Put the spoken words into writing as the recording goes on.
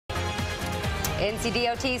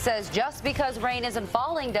NCDOT says just because rain isn't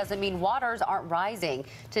falling doesn't mean waters aren't rising.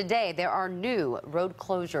 Today, there are new road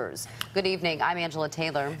closures. Good evening. I'm Angela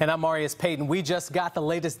Taylor. And I'm Marius Payton. We just got the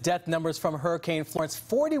latest death numbers from Hurricane Florence.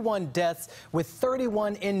 41 deaths with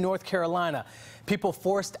 31 in North Carolina. People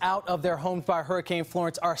forced out of their homes by Hurricane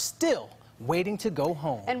Florence are still waiting to go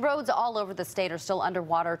home. And roads all over the state are still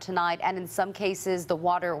underwater tonight, and in some cases, the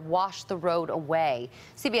water washed the road away.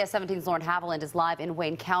 CBS 17's Lauren Haviland is live in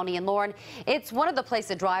Wayne County. And Lauren, it's one of the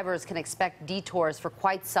places drivers can expect detours for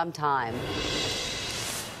quite some time.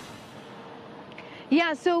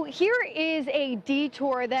 Yeah, so here is a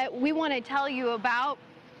detour that we want to tell you about,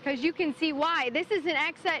 because you can see why. This is an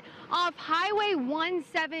exit off Highway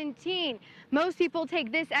 117. Most people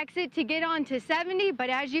take this exit to get onto 70, but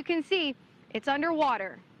as you can see, it's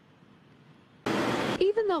underwater.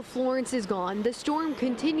 Even though Florence is gone, the storm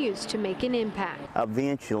continues to make an impact.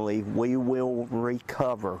 Eventually, we will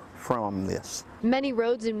recover from this. Many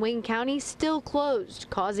roads in Wayne County still closed,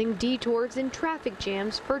 causing detours and traffic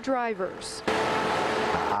jams for drivers. An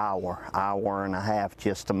hour and a half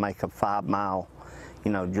just to make a 5-mile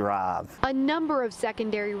drive. A number of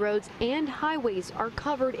secondary roads and highways are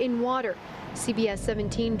covered in water. CBS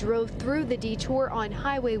 17 drove through the detour on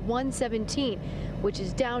Highway 117, which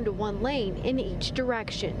is down to one lane in each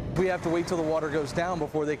direction. We have to wait till the water goes down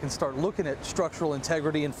before they can start looking at structural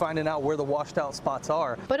integrity and finding out where the washed out spots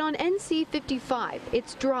are. But on NC 55,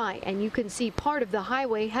 it's dry and you can see part of the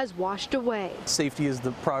highway has washed away. Safety is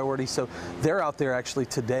the priority, so they're out there actually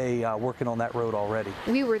today working on that road already.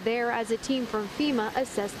 We were there as a team from FEMA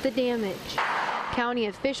assessed the damage. County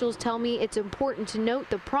officials tell me it's important to note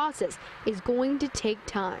the process is going to take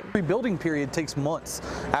time. The rebuilding period takes months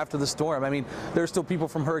after the storm. I mean, there's still people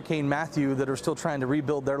from Hurricane Matthew that are still trying to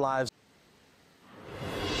rebuild their lives.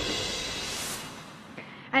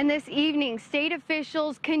 And this evening, state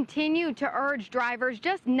officials continue to urge drivers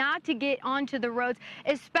just not to get onto the roads,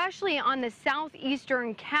 especially on the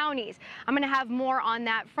southeastern counties. I'm going to have more on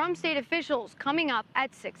that from state officials coming up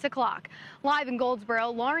at 6 o'clock. Live in Goldsboro,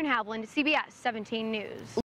 Lauren Haviland, CBS 17 News.